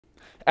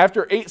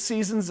After 8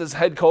 seasons as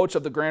head coach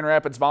of the Grand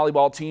Rapids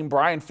volleyball team,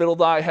 Bryan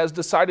Fideldy has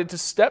decided to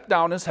step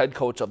down as head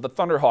coach of the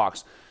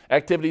Thunderhawks.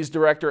 Activities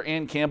Director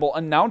Ann Campbell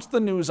announced the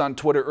news on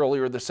Twitter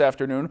earlier this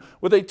afternoon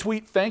with a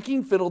tweet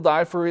thanking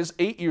Fideldy for his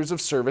 8 years of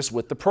service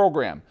with the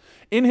program.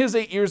 In his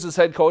 8 years as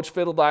head coach,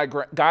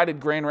 Fideldy guided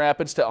Grand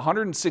Rapids to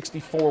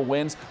 164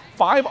 wins,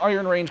 5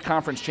 Iron Range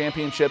Conference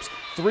championships,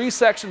 3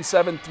 Section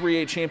 7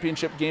 3A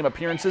championship game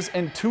appearances,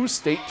 and 2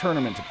 state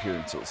tournament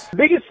appearances. The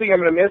biggest thing I'm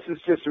going to miss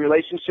is just the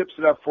relationships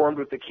that I've formed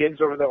with the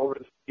kids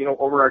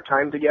over our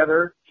time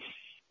together.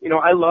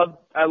 I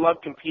love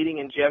competing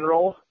in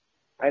general.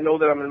 I know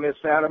that I'm going to miss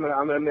that. I'm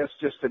going to miss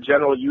just the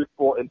general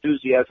youthful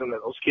enthusiasm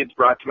that those kids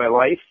brought to my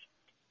life.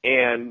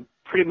 And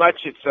pretty much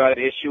it's an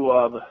issue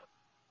of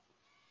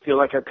I feel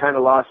like I've kind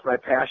of lost my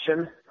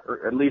passion,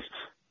 or at least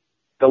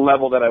the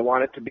level that I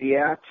want it to be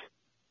at.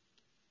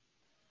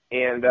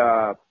 And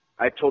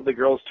I told the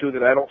girls, too,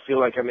 that I don't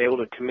feel like I'm able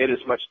to commit as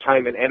much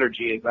time and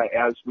energy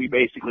as we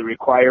basically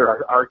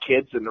require our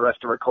kids and the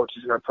rest of our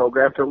coaches in our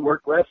program to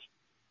work with.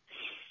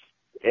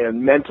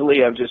 And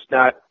mentally, I'm just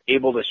not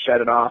able to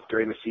shut it off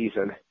during the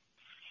season.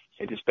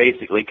 It just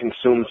basically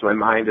consumes my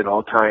mind at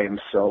all times.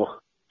 So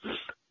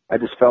I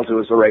just felt it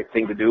was the right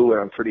thing to do, and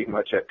I'm pretty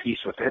much at peace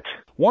with it.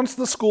 Once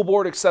the school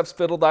board accepts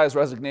Fideldy's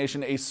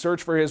resignation, a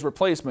search for his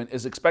replacement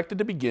is expected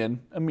to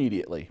begin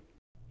immediately.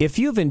 If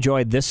you've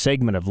enjoyed this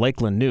segment of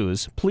Lakeland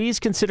News,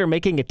 please consider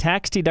making a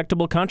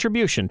tax-deductible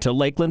contribution to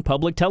Lakeland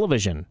Public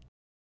Television.